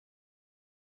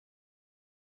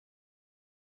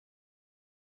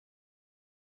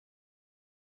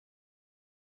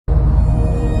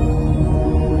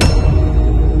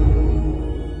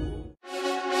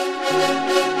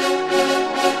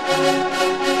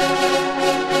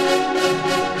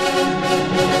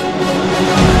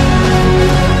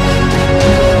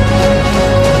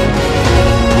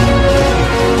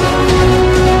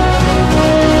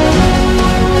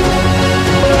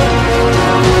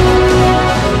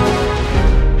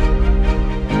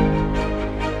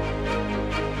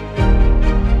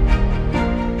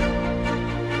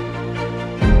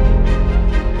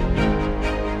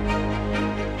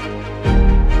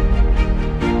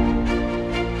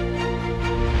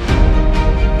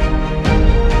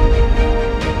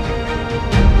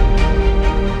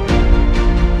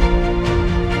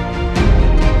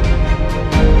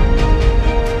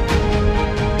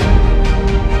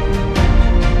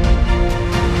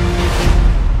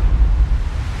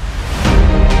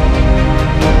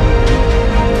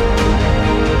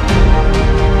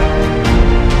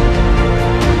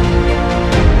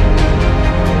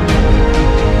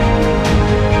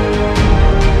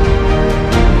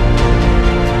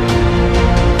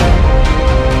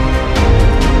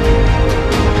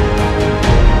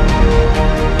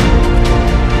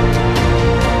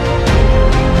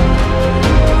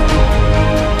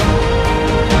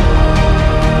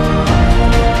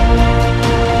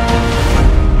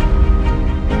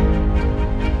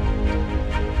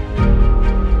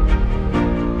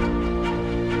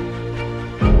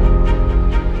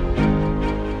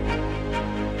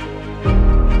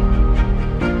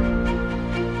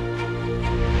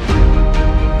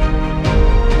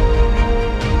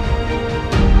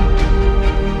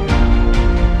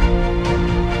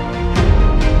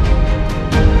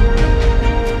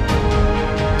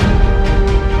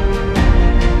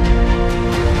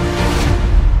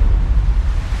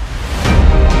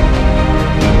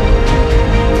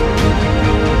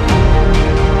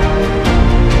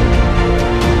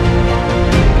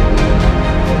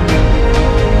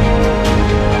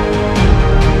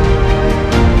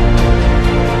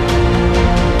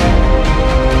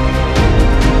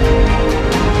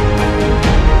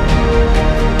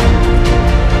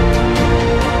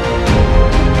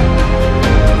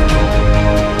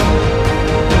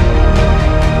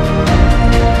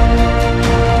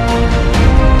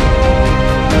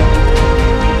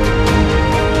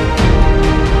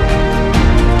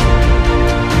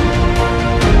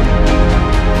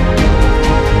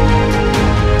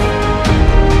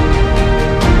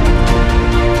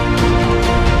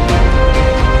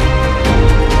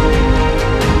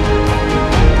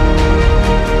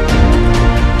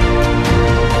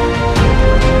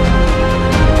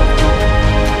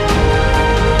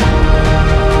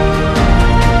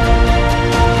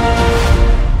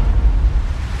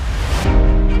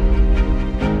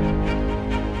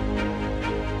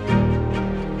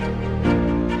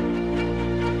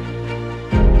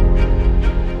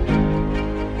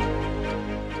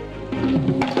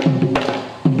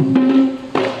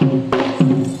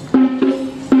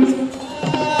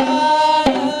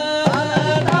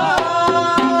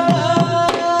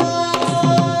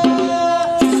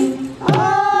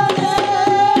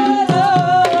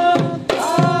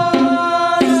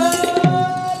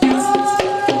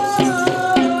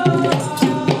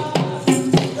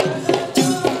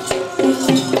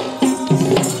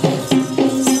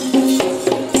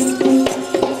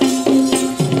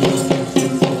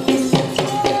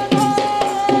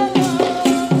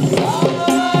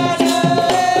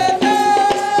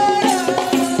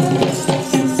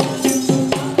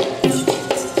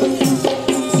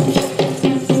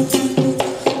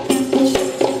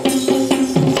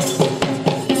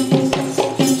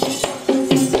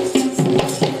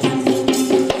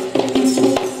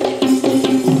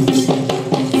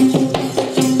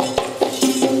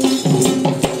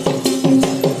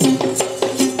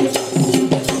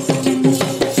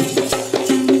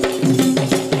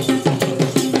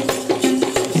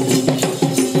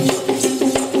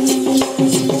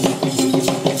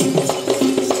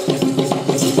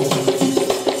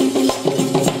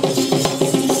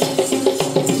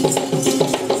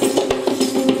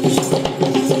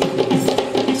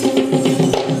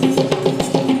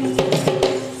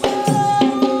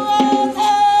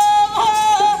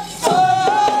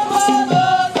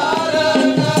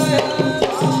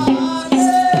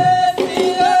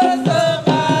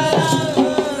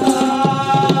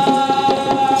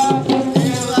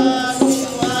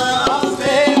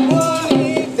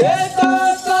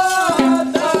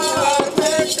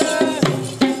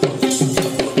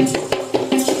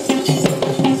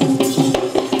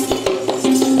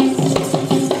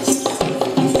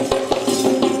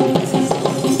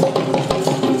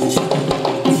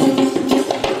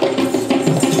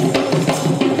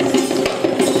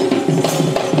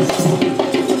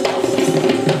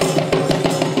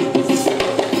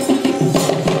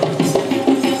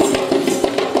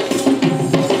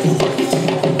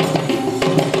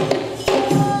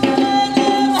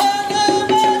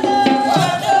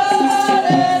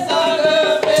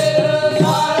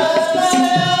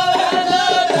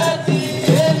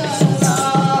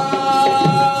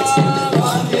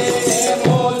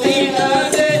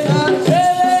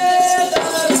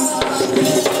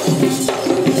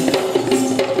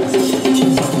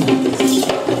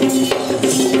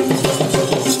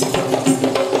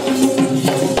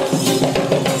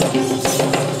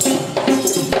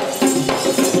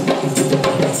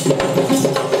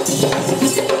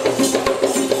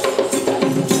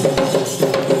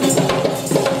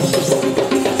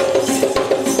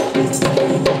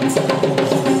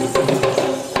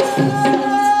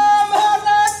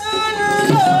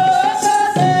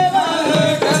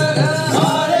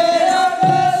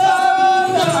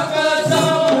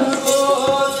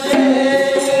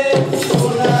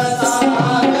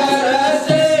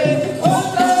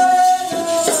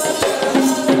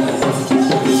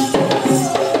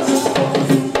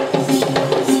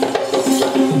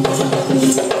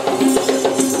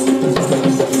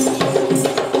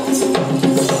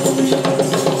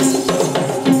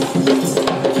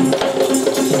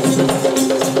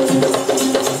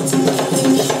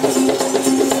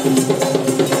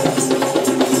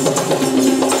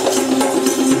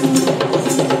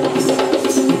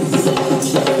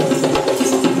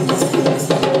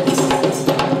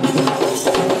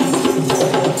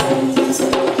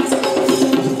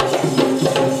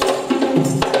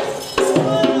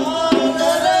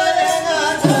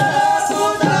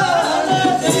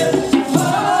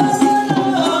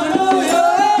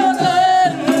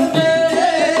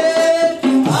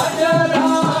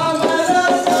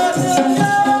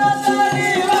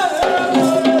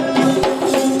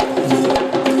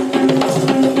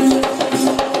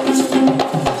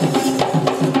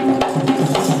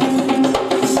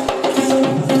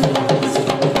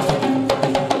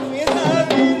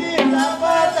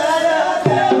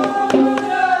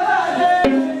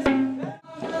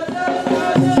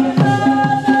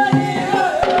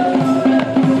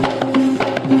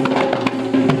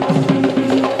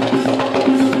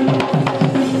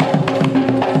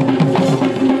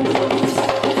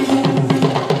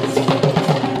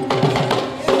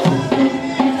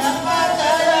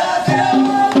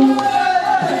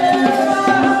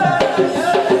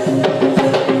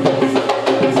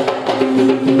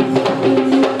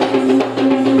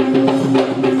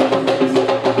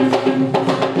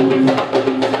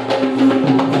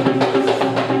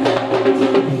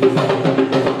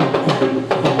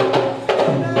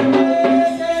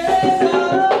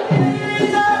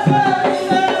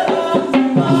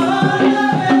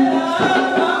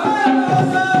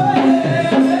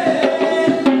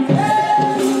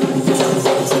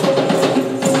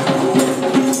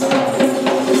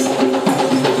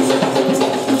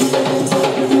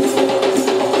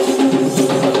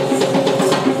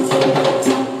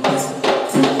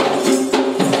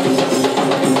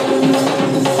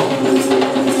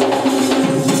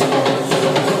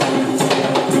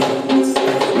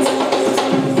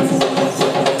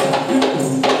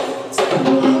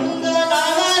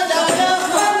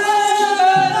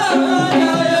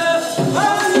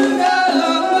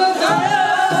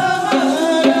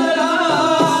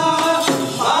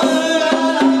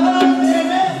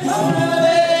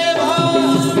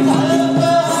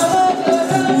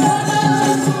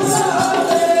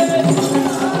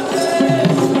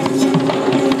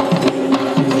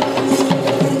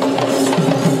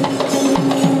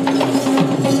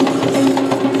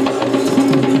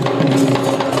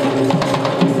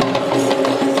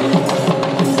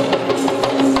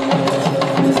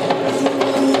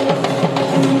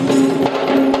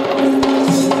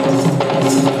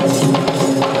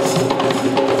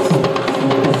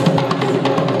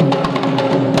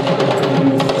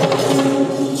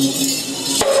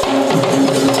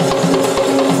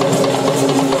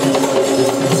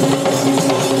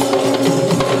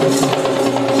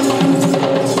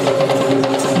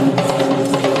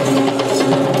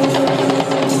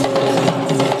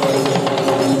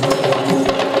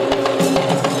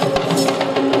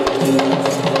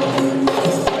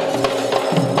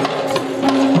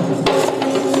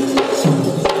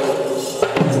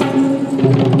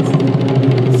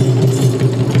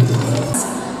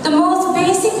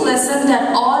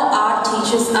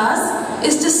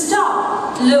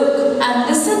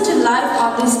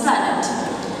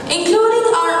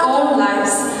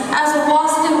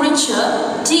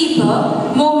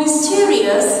deeper, more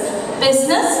mysterious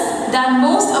business than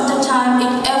most of the time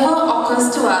it ever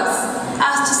occurs to us.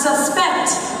 As to suspect,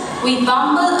 we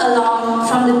bumble along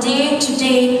from the day to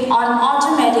day on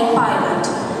automatic pilot.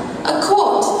 A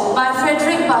quote by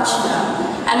Frederick Buchner,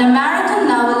 an American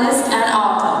novelist and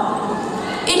author.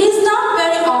 It is not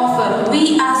very often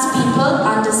we as people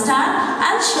understand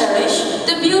and cherish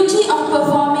the beauty of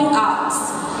performing arts,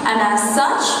 and as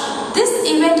such, this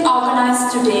event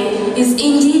organized today is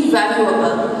indeed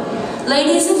valuable.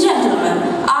 Ladies and gentlemen,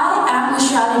 I am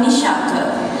Ushalini Shankar,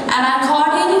 and I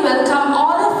cordially welcome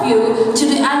all of you to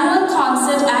the annual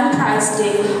concert and prize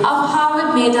day of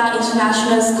Harvard Medha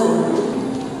International School.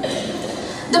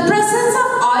 The presence of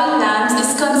oil lamps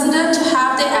is considered to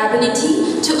have the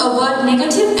ability to avert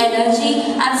negative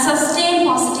energy and sustain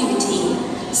positivity.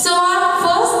 So our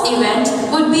first event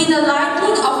would be the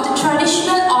lighting of the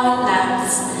traditional oil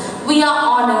lamps. We are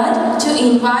honored to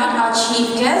invite our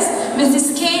chief guest,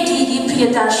 Mrs. K.D.D.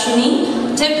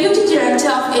 Priyadarshini, Deputy Director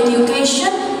of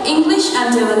Education, English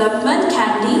and Development,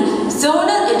 Kandy,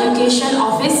 Zonal Education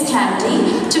Office,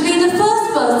 Kandy, to be the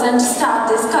first person to start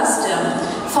this custom.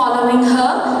 Following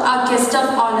her, our guest of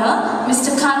honor,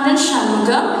 Mr. Kandan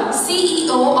Shanmugam,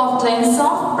 CEO of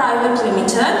Glensoft Private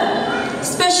Limited.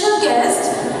 Special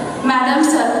guest, Madam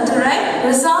Sarthurai,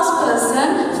 resource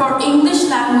person for English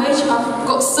language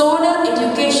of Zonal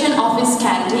Education Office,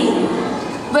 Kandy.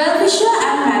 Well-wisher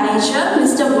and manager,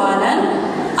 Mr.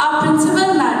 Vernon. Our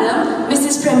principal, Madam,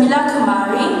 Mrs. Premila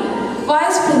Kumari.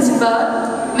 Vice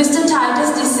Principal, Mr.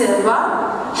 Titus De Silva.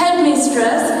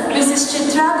 Headmistress, Mrs.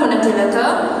 Chitra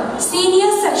Gunatilaka.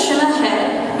 Senior Sectional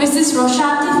Head, Mrs.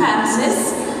 Roshanti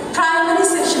Francis. Primary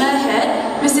Sectional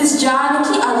Head, Mrs.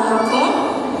 Janaki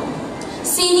Alhakun.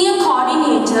 Senior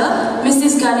Coordinator,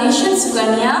 Mrs. Ganeshan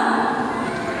Suganya.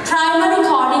 Primary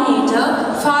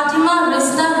Coordinator, Fatima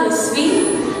Rizla Rizvi.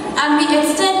 And we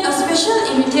extend a special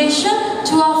invitation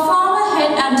to our former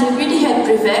head and deputy head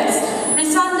prefects,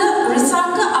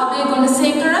 Risanka Abe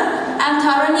Gunasekara and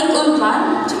Tharani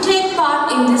Ulman, to take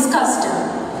part in this custom.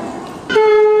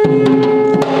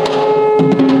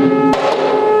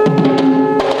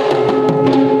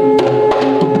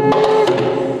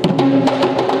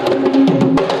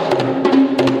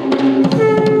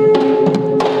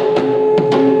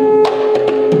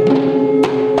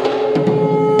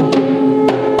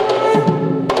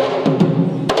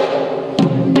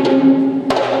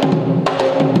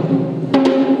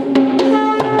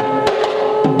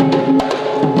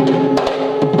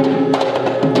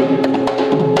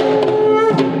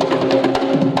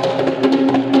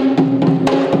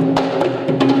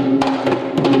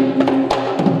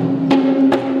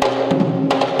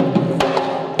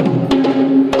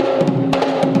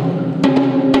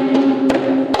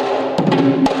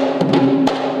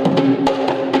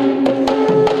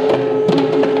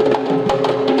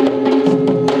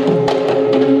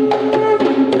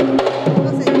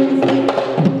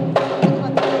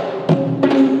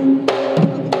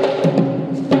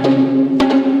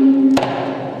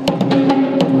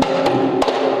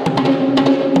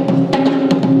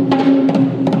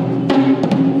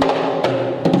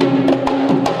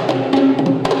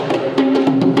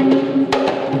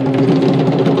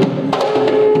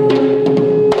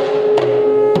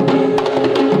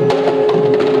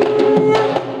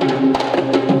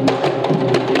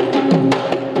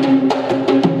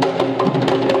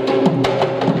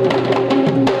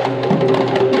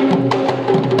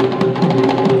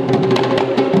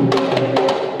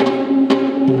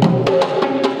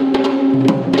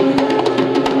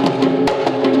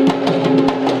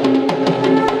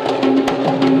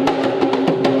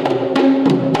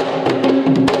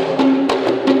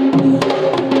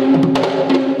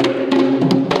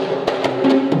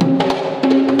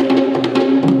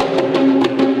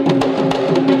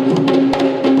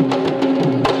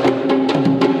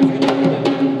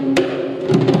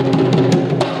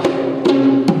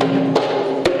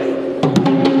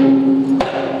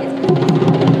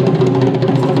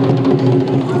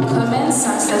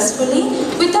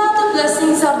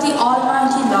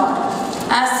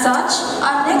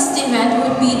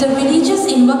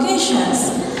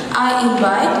 I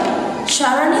invite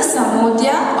Sharani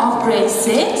Samodya of grade 6,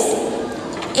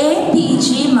 APG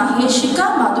Maheshika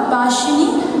Madhupashini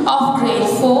of grade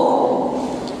 4,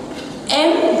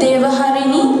 M.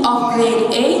 Devaharini of grade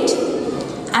 8,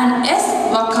 and S.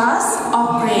 Vakas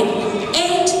of grade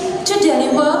 8 to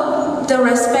deliver the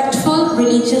respectful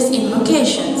religious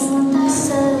invocations.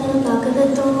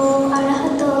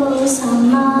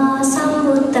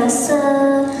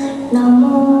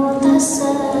 Namo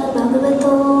tassa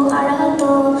bhagavato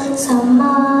arahato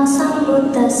samma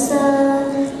sambuddhassa.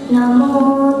 Namo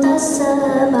tassa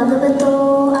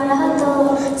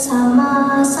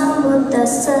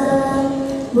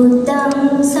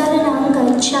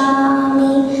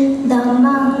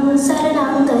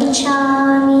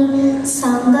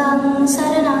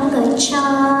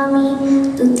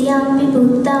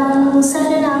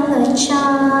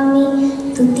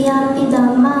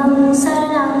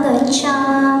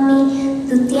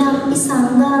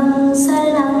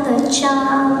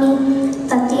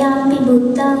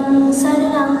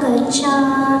saranam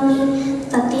gacchami,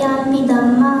 tatiyampi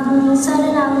dhammam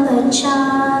saranam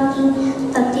gacchami,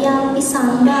 tatiyampi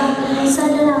sangham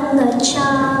saranam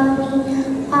gacchami,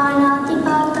 panati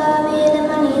pata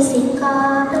vedamani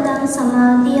sikkhapadam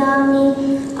samadhiyami,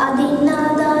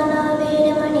 adinnadana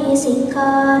vedamani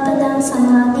sikkhapadam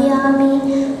samadhiyami,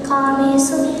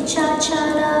 kamesu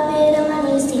miccachara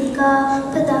vedamani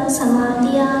sikkhapadam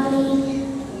samadhiyami,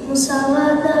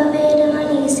 musavada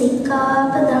vedamani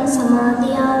sikkhapadam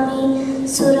samadhiyami,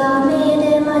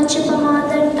 suramede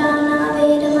machchapamadatthana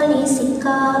vedamani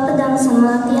sikkhapadam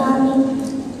samadhiyami.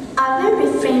 I will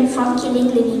refrain from killing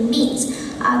living beings.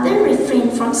 I will refrain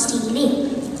from stealing.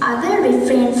 I will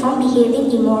refrain from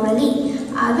behaving immorally.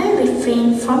 I will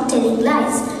refrain from telling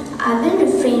lies. I will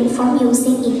refrain from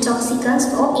using intoxicants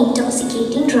or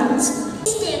intoxicating drugs. It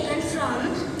is taken from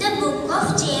the book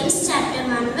of James chapter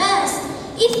 1 verse.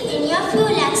 If any of you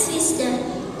lacks wisdom,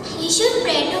 he should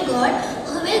pray to God,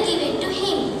 who will give it to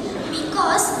him,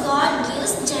 because God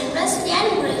gives generously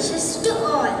and graciously to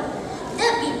all. The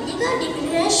biblical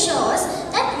definition shows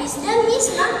that wisdom is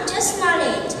not just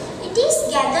knowledge, it is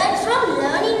gathered from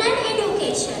learning and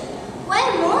education.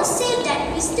 While most say that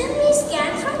wisdom is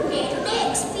gained from day-to-day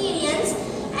experience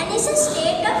and is a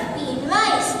state of being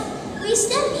wise,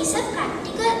 wisdom is a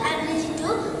practical ability to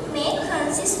make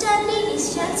consistently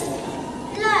decisions in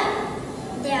life.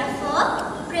 Therefore,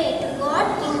 pray to God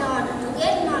in order to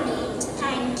get knowledge.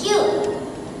 Thank you.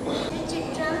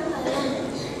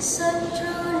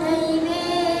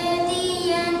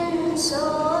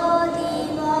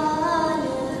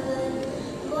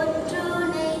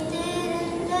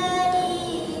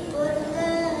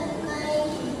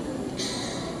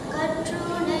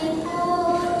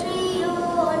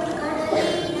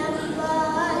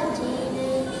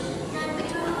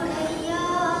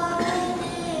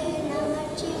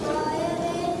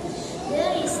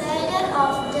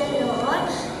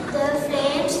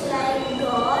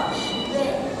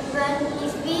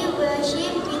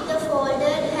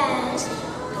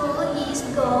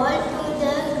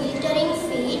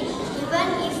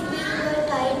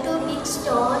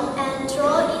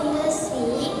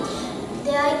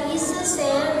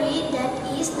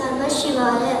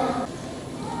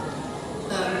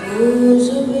 أعوذ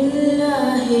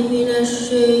بالله من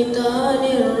الشيطان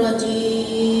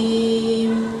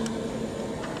الرجيم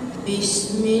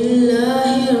بسم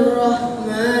الله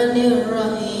الرحمن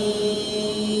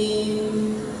الرحيم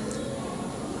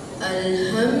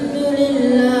الحمد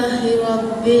لله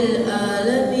رب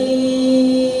العالمين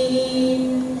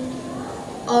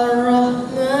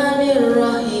الرحمن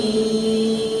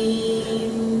الرحيم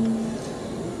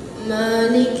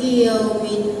مالك يوم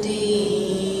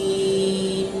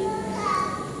الدين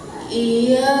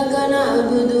إياك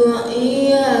نعبد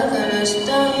وإياك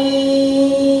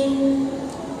نستعين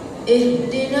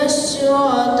اهدنا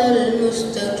الصراط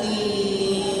المستقيم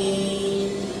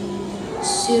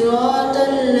صراط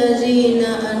الذين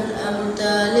أنعمت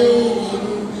عليهم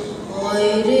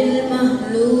غير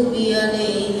المغضوب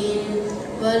عليهم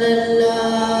ولا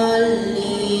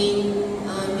الضالين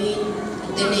آمين.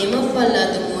 In the name of Allah,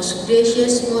 the most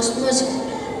gracious, most merciful.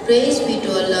 Praise be to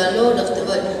Allah, Lord of the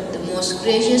world, the most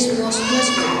gracious, most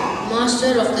merciful,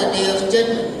 Master of the day of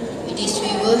judgment. It is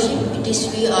we worship, it is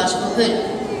we ask for help.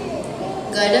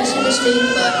 Guide us in the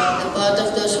straight path, the path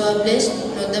of those who are blessed,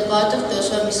 not the path of those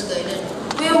who are misguided.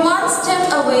 We are one step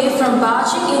away from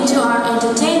barging into our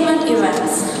entertainment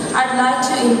events. I'd like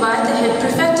to invite the head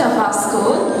prefect of our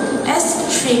school,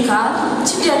 S. Shrikant,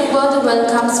 to deliver the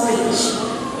welcome speech.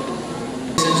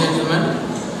 Ladies and gentlemen,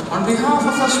 on behalf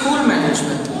of our school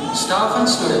management, staff and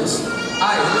students,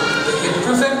 I, the head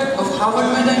prefect of Harvard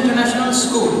Medha International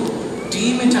School,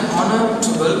 deem it an honor to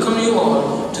welcome you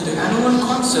all to the annual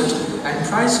concert and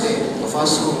prize day of our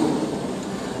school.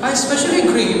 I especially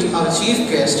greet our chief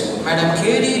guest, Madam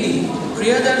KDD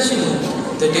Priyadarshini,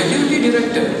 the Deputy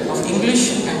Director of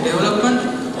English and Development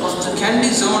of the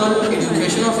Kandy Zonal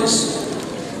Education Office.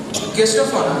 Guest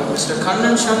of honor, Mr.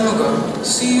 Kannan Shanmuga,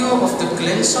 CEO of the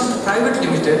Crescendo Private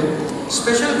Limited.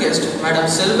 Special guest, Madam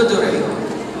Selvadurai.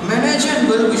 Manager and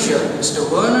well-wisher, Mr.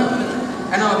 Vernon,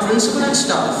 and our principal and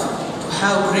staff to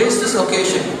have graced this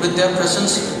occasion with their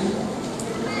presence here.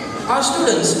 Our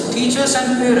students, teachers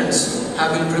and parents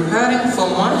have been preparing for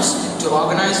months to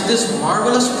organize this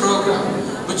marvelous program,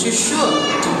 which is sure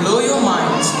to blow your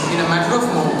minds in a matter of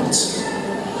moments.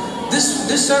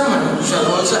 This ceremony shall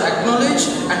also acknowledge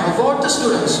and award the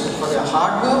students for their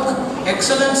hard work,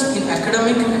 excellence in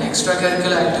academic and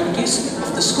extracurricular activities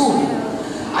of the school.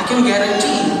 I can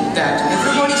guarantee that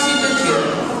everybody seated here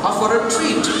are for a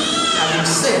treat. Having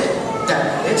said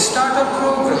that, let's start our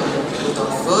program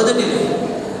without further delay.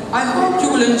 I hope you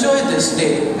will enjoy this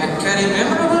day and carry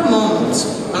memorable moments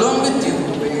along with you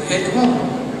when you head home.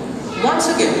 Once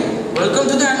again, welcome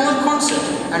to the annual concert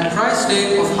and prize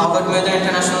day of Harvard Medha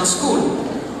International School.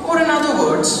 Or in other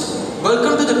words,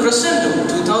 welcome to the Crescendo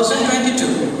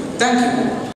 2022.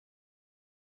 Thank you.